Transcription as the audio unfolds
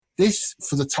this,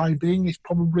 for the time being, is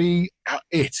probably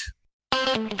it.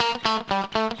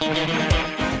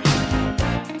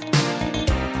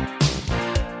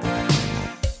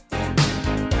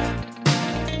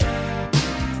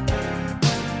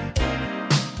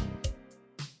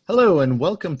 Hello and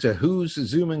welcome to Who's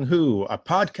Zooming Who, a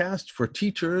podcast for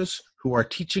teachers who are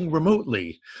teaching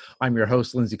remotely. I'm your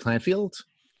host, Lindsay Clanfield.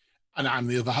 And I'm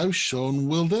the other host, Shaun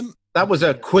Wilden. That was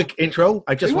a quick intro.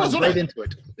 I just went right into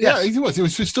it. Yeah, it was.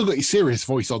 It's still got your serious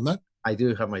voice on there. I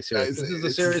do have my serious. This is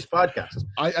a serious podcast.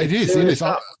 It is.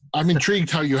 I'm intrigued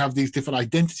how you have these different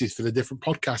identities for the different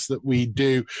podcasts that we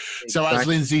do. Exactly. So as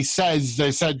Lindsay says,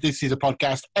 they said this is a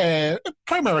podcast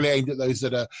primarily aimed at those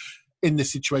that are in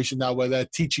this situation now where they're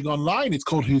teaching online. It's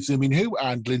called Who's Zooming Who,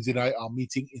 and Lindsay and I are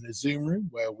meeting in a Zoom room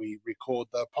where we record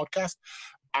the podcast.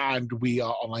 And we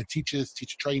are online teachers,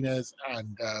 teacher trainers,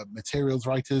 and materials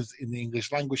writers in the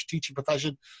English language teaching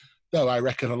profession. Though I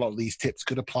reckon a lot of these tips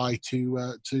could apply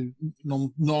to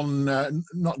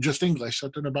not just English. I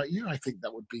don't know about you. I think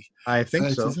that would be. I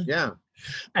think so. Yeah.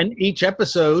 And each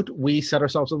episode, we set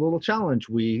ourselves a little challenge.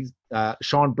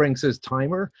 Shaun brings his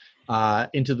timer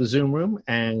into the Zoom room,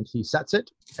 and he sets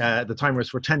it. The timer is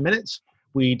for 10 minutes.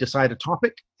 We decide a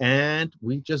topic, and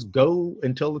we just go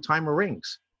until the timer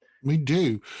rings. We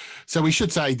do. So we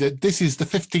should say that this is the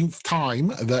 15th time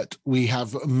that we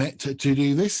have met to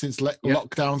do this since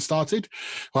lockdown started.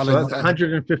 Well, so that's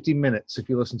 150 minutes if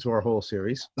you listen to our whole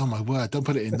series. Oh, my word. Don't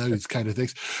put it in those kind of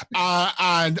things.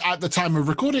 And at the time of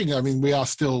recording, I mean, we are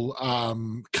still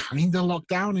kind of locked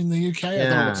down in the UK. I don't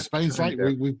know what Spain's like.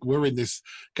 We're in this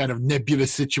kind of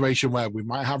nebulous situation where we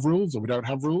might have rules or we don't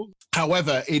have rules.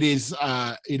 However, it is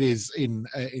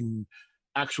in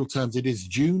actual terms, it is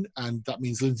June, and that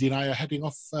means Lindsay and I are heading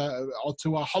off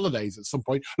to our holidays at some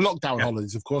point. Lockdown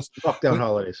holidays, of course.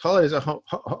 Holidays are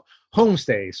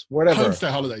homestays, whatever. Homestay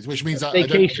holidays, which means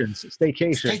staycations,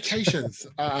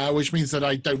 which means that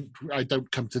I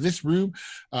don't come to this room.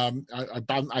 I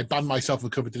ban myself from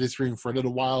coming to this room for a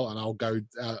little while, and I'll go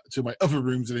to my other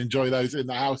rooms and enjoy those in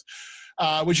the house.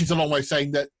 Which is a long way of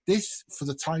saying that this, for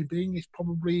the time being, is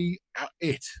probably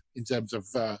it in terms of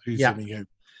Who's Zooming Who.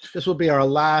 This will be our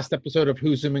last episode of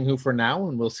Who's Zooming Who for now,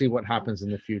 and we'll see what happens in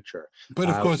the future. But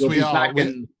of course, we are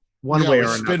in one way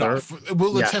or another.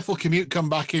 Will the TEFL commute come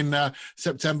back in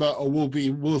September, or will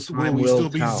we still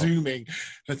be Zooming?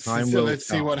 Let's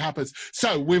see what happens.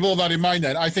 So, with all that in mind,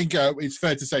 then I think it's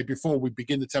fair to say before we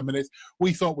begin the 10 minutes,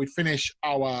 we thought we'd finish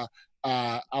our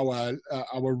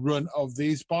run of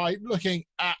these by looking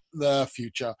at the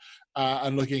future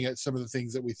and looking at some of the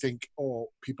things that we think or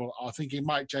people are thinking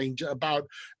might change about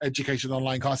education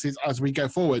online classes as we go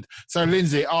forward. So,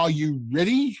 Lindsay, are you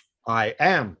ready? I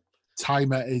am.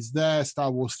 Timer is there. Star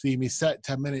Wars theme is set.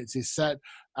 10 minutes is set.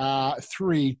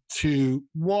 3, 2,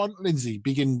 1. Lindsay,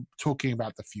 begin talking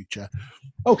about the future.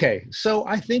 Okay, so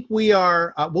I think we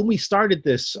are, when we started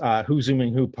this Who's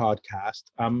Zooming Who podcast,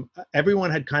 everyone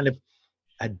had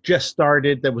just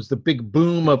started. There was the big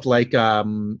boom of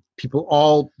people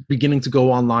all beginning to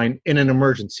go online in an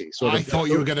emergency. So I thought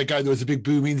you were going to go, there was a big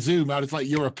boom in Zoom. I was like,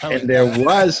 you're a poet. And there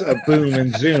was a boom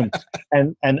in Zoom.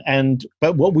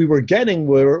 But what we were getting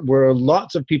were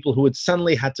lots of people who had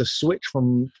suddenly had to switch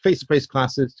from face-to-face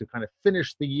classes to kind of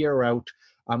finish the year out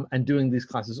and doing these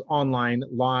classes online,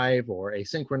 live or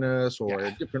asynchronous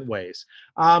or different ways.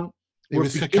 It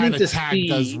was kind of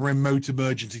tagged as remote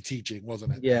emergency teaching,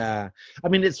 wasn't it? Yeah. I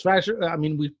mean, it's fashion. I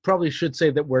mean, we probably should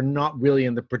say that we're not really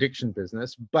in the prediction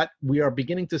business, but we are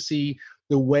beginning to see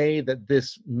the way that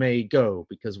this may go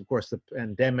because, of course, the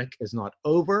pandemic is not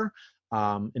over.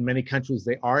 In many countries,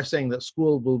 they are saying that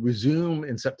school will resume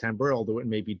in September, although it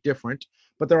may be different.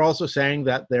 But they're also saying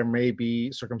that there may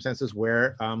be circumstances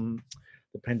where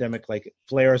the pandemic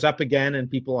flares up again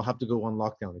and people will have to go on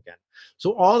lockdown again.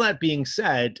 So all that being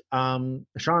said, Shaun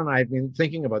and I have been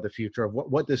thinking about the future of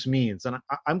what this means. And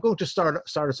I'm going to start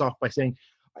us off by saying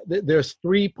there's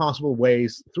three possible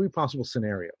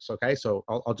scenarios. Okay, so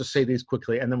I'll just say these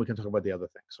quickly and then we can talk about the other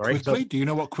things. All right. Quickly? Do you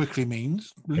know what quickly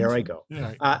means? Here I go.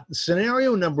 Yeah.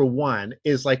 Scenario number one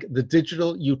is the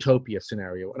digital utopia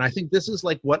scenario. And I think this is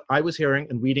what I was hearing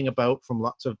and reading about from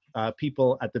lots of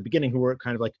people at the beginning who were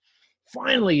kind of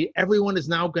finally, everyone is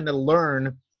now going to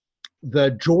learn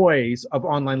the joys of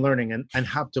online learning and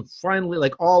have to finally,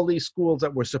 all these schools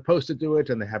that were supposed to do it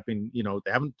and they have been,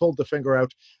 they haven't pulled the finger out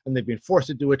and they've been forced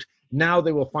to do it. Now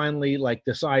they will finally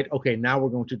decide, okay, now we're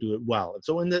going to do it well. And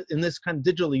so in this kind of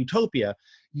digital utopia,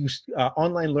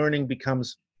 online learning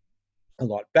becomes a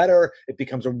lot better. It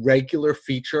becomes a regular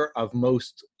feature of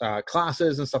most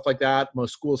classes and stuff like that.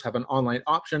 Most schools have an online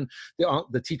option.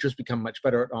 The teachers become much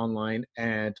better at online,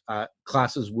 and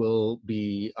classes will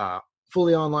be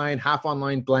fully online, half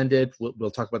online, blended.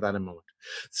 We'll talk about that in a moment.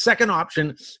 Second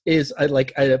option is a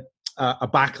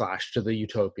backlash to the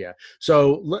utopia.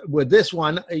 So with this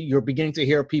one, you're beginning to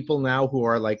hear people now who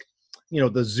are like,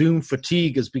 the Zoom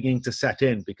fatigue is beginning to set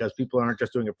in, because people aren't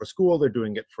just doing it for school, they're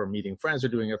doing it for meeting friends,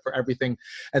 they're doing it for everything.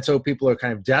 And so people are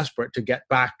kind of desperate to get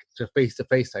back to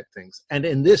face-to-face type things. And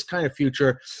in this kind of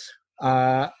future,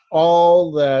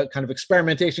 all the kind of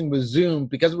experimentation with Zoom,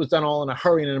 because it was done all in a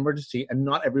hurry and an emergency, and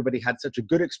not everybody had such a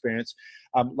good experience,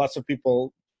 lots of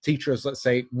people, teachers, let's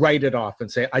say, write it off and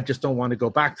say, I just don't want to go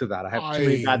back to that. I have too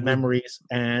many bad memories,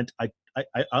 and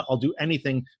I'll do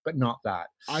anything but not that.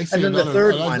 I see, and then the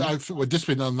third one. I've just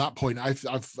been on that point. I've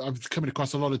come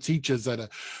across a lot of teachers that are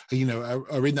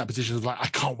in that position of like, I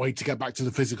can't wait to get back to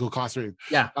the physical classroom.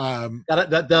 Yeah,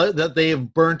 that they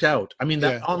have burnt out. I mean,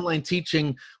 that online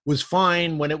teaching was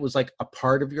fine when it was like a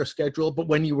part of your schedule, but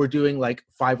when you were doing like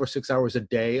 5 or 6 hours a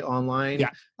day online,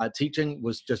 teaching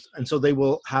was just, and so they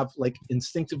will have like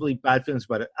instinctively bad feelings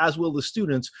about it, as will the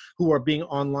students who are being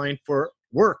online for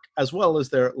work as well as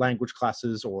their language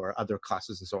classes or other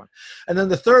classes and so on. And then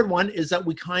the third one is that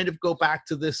we kind of go back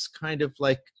to this kind of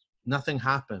like nothing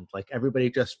happened, like everybody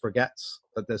just forgets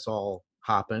that this all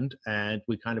happened, and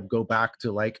we kind of go back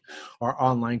to like our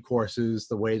online courses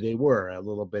the way they were, a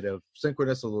little bit of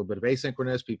synchronous, a little bit of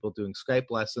asynchronous, people doing Skype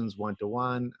lessons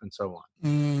one-to-one and so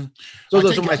on. So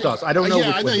those are my thoughts. I don't know.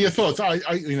 I know your thoughts.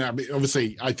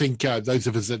 Obviously I think those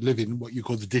of us that live in what you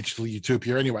call the digital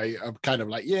utopia anyway are kind of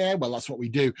like, well, that's what we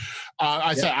do.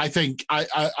 I think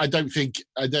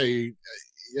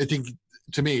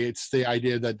to me, it's the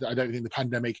idea that I don't think the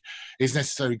pandemic is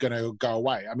necessarily going to go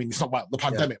away. I mean, it's not about the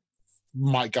pandemic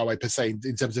might go away per se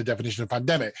in terms of definition of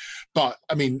pandemic, but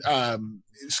I mean,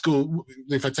 school,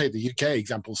 if I take the UK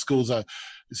example, schools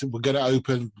we're going to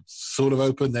open, sort of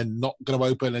open, then not going to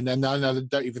open, and then now they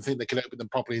don't even think they can open them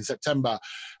properly in September,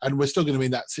 and we're still going to be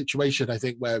in that situation, I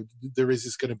think, where there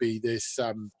is going to be this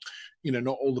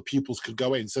not all the pupils could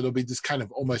go in, so there'll be this kind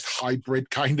of almost hybrid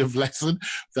kind of lesson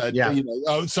that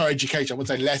education, I wouldn't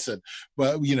say lesson,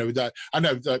 but that I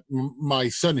know that my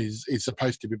son is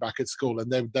supposed to be back at school,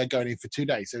 and they're going in for 2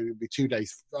 days, so it'll be 2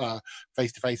 days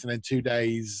face to face, and then 2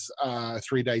 days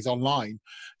 3 days online.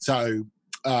 So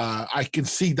I can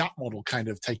see that model kind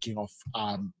of taking off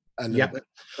a little bit.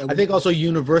 I think also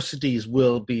universities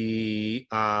will be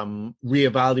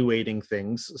reevaluating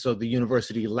things. So the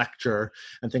university lecture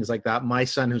and things like that. My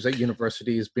son, who's at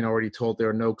university, has been already told there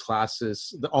are no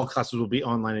classes. All classes will be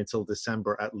online until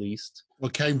December at least.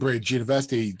 Well, Cambridge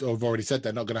University have already said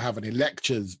they're not going to have any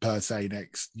lectures per se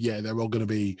next year. They're all going to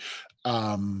be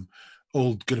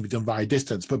done via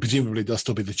distance, but presumably there'll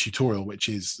still be the tutorial, which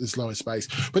is slower space.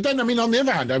 But then, I mean, on the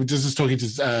other hand, I was just talking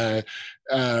to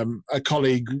a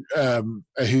colleague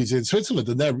who's in Switzerland,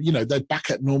 and they're back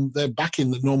at they're back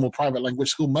in the normal private language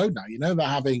school mode now.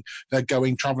 They're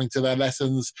traveling to their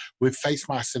lessons with face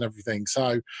masks and everything.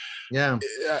 So go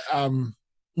on.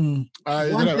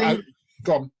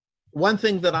 One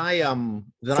thing that I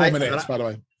 4 minutes, by the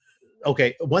way.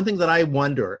 Okay, one thing that I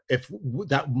wonder if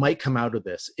that might come out of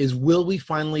this is, will we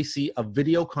finally see a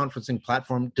video conferencing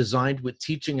platform designed with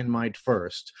teaching in mind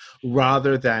first,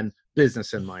 rather than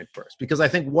business in mind first? Because I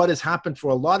think what has happened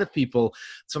for a lot of people,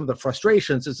 some of the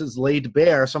frustrations, is laid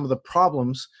bare some of the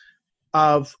problems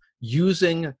of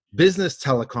using business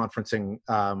teleconferencing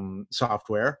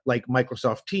software like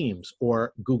Microsoft Teams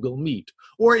or Google Meet,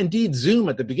 or indeed Zoom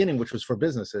at the beginning, which was for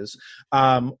businesses,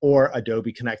 or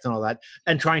Adobe Connect and all that,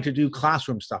 and trying to do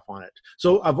classroom stuff on it.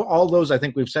 So of all those, I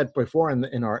think we've said before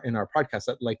in our podcast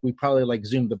that like we probably like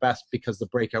Zoom the best because the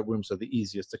breakout rooms are the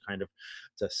easiest to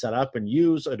set up and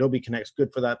use. Adobe Connect's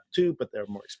good for that too, but they're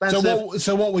more expensive.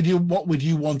 So what would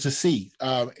you want to see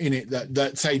in it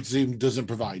that say Zoom doesn't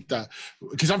provide?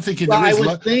 Because I'm thinking,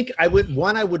 I would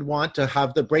want to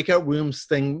have the breakout rooms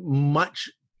thing much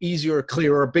easier,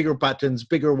 clearer, bigger buttons,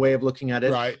 bigger way of looking at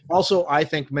it. Right. Also, I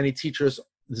think many teachers,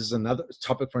 this is another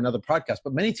topic for another podcast,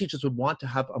 but many teachers would want to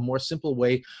have a more simple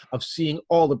way of seeing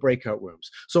all the breakout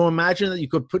rooms. So imagine that you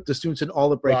could put the students in all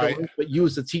the breakout rooms, but you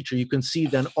as the teacher, you can see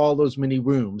then all those mini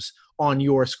rooms on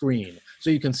your screen. So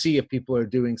you can see if people are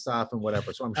doing stuff and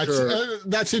whatever. So I'm sure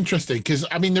that's interesting, because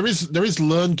I mean there is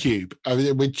LearnCube,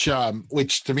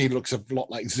 which to me looks a lot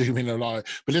like Zoom in a lot,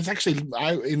 but it's actually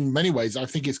in many ways I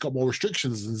think it's got more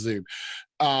restrictions than Zoom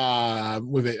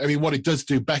with it. I mean, what it does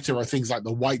do better are things like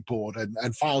the whiteboard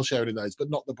and file sharing in those, but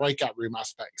not the breakout room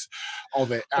aspects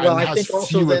of it. And I think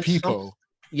also fewer people.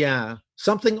 Yeah.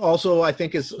 Something also I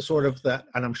think is sort of that,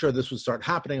 and I'm sure this would start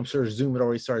happening. I'm sure Zoom had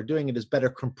already started doing it. Is better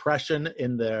compression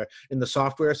in the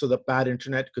software, so that bad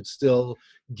internet could still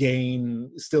I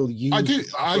use do the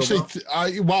software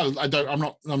actually. well. Well, I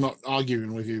don't. I'm not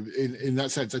arguing with you in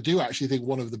that sense. I do actually think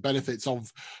one of the benefits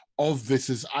of this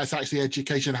is actually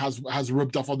education has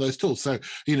rubbed off on those tools. So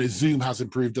Zoom has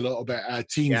improved a little bit.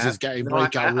 Teams Yeah. is getting No,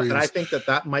 breakout and I rooms. think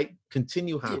that might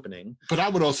continue happening. But I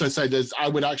would also say I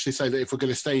would actually say that if we're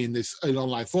going to stay in this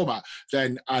online format,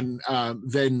 then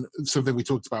something we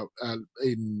talked about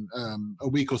in a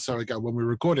week or so ago when we were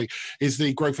recording is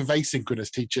the growth of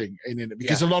asynchronous teaching in it,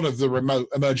 because a lot of the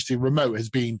emergency remote has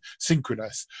been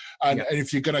synchronous, and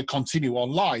if you're going to continue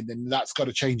online, then that's got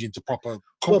to change into proper.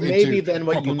 Well, maybe then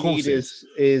what you need courses.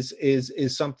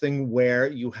 is something where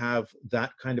you have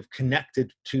that kind of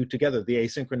connected together, the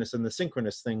asynchronous and the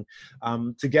synchronous thing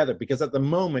together. Because at the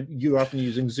moment you're often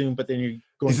using Zoom, but then you're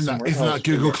going somewhere else. Isn't that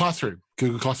Google Classroom?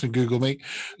 Google Classroom, Google Meet.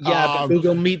 Yeah, but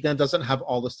Google Meet then doesn't have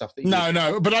all the stuff that.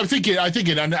 No. But I think, and I think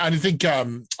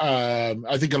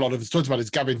a lot of us talked about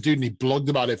it. Gavin Doodney blogged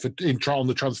about it on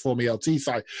the Transform ELT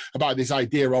site about this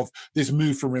idea of this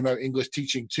move from remote English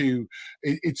teaching to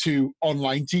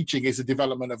online teaching is a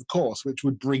development of a course, which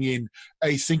would bring in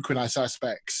asynchronous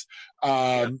aspects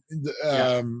so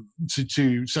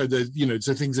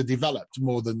things are developed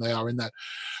more than they are in that.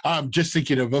 Just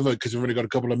thinking of other, because we've only got a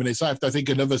couple of minutes left. I think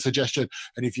another suggestion,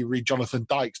 and if you read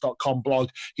JonathanDykes.com blog,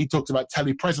 he talked about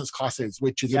telepresence classes,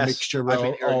 which is a mixture of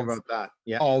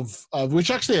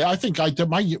which actually I think I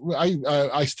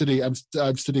study. I'm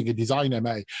studying a design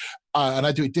MA. And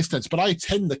I do it distance, but I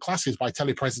attend the classes by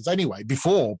telepresence anyway.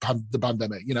 Before the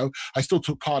pandemic, I still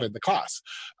took part in the class,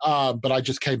 but I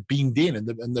just came beamed in, and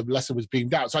the lesson was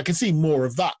beamed out. So I can see more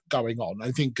of that going on.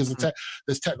 I think because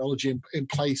there's technology in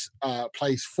place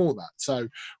for that. So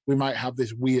we might have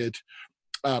this weird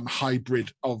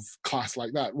hybrid of class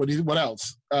like that. What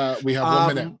else? We have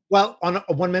 1 minute. Well, on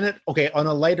 1 minute, okay. On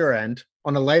a lighter end,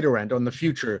 on the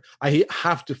future, we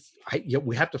have to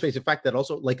face the fact that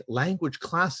also, like, language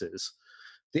classes,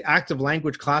 the active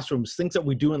language classrooms, things that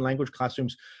we do in language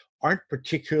classrooms aren't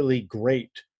particularly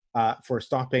great for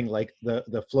stopping like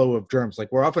the flow of germs. Like,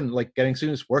 we're often like getting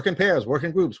students work in pairs, work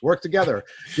in groups, work together,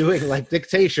 doing like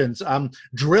dictations,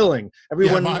 drilling.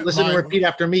 Everyone listen and repeat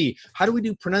after me. How do we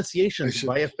do pronunciations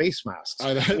via face masks?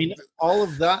 I mean, all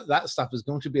of that stuff is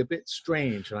going to be a bit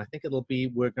strange, and I think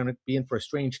we're going to be in for a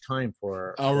strange time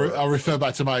for. I'll refer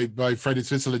back to my friend in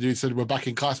Switzerland who said we're back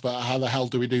in class, but how the hell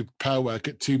do we do pair work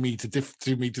at 2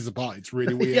 meters apart? It's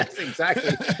really weird. Yes,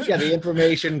 exactly. Yeah, the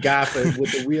information gap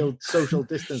with the real social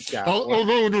distance gap.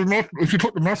 Although if you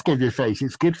put the mask on your face,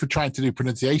 it's good for trying to do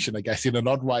pronunciation, I guess, in an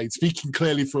odd way. Speaking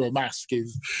clearly through a mask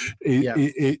is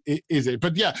it?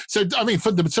 But yeah, so I mean,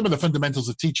 some of the fundamentals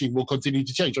of teaching will continue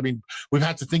to change. I mean, we've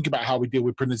had to think about how we deal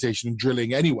with pronunciation and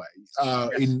drilling anyway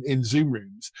in Zoom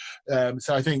rooms.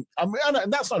 So I think,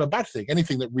 and that's not a bad thing.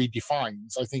 Anything that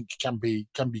redefines, I think, can be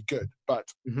good. But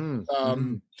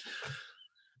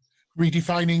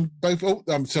redefining both.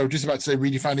 I'm just about to say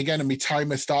redefine again, and my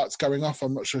timer starts going off.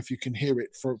 I'm not sure if you can hear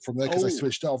it from there because I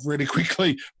switched it off really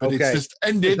quickly, but it's just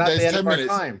ended. There's 10 minutes.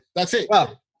 Time? That's it.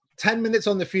 Well, 10 minutes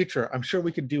on the future. I'm sure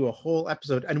we could do a whole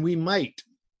episode, and we might.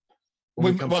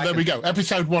 Well, there we go.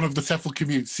 Episode 1 of the TEFL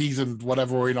Commute season,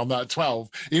 whatever we're in on that 12,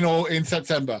 in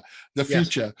September. The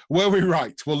future. Were we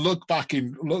right? We'll look back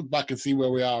and see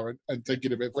where we are and take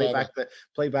it a bit further.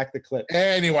 Play back the clip.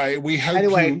 Anyway, we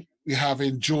hope you have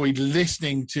enjoyed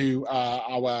listening to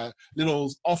our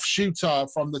little offshoot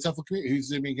from the TEFL Commute, Who's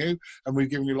Zooming Who, and we've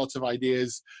given you lots of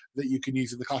ideas that you can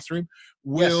use in the classroom.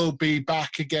 We'll be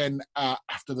back again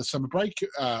after the summer break.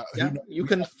 You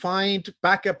can find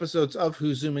back episodes of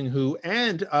Who's Zooming Who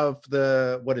and of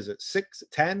the, 6,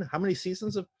 10? How many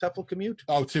seasons of TEFL Commute?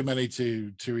 Oh, too many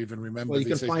to even remember. Well, you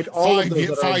can find all of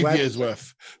those 5 years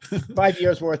worth. 5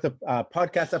 years worth of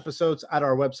podcast episodes at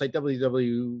our website,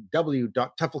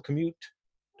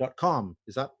 www.teflcommute.com.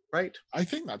 Is that right? I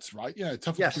think that's right. Yeah,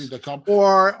 teflcommute.com.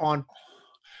 Or on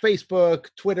Facebook,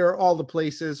 Twitter, all the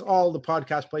places, all the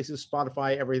podcast places,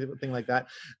 Spotify, everything like that.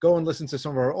 Go and listen to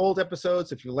some of our old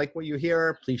episodes. If you like what you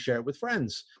hear, please share it with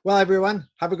friends. Well, everyone,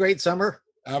 have a great summer.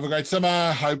 Have a great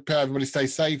summer. Hope everybody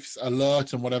stays safe,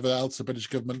 alert, and whatever else the British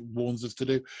government warns us to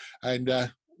do. And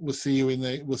we'll see you in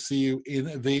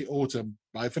the autumn.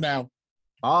 Bye for now.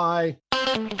 Bye.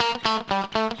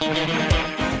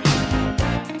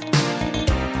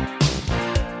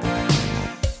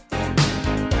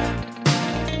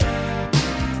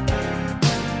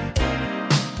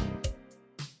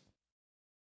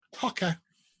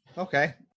 Okay.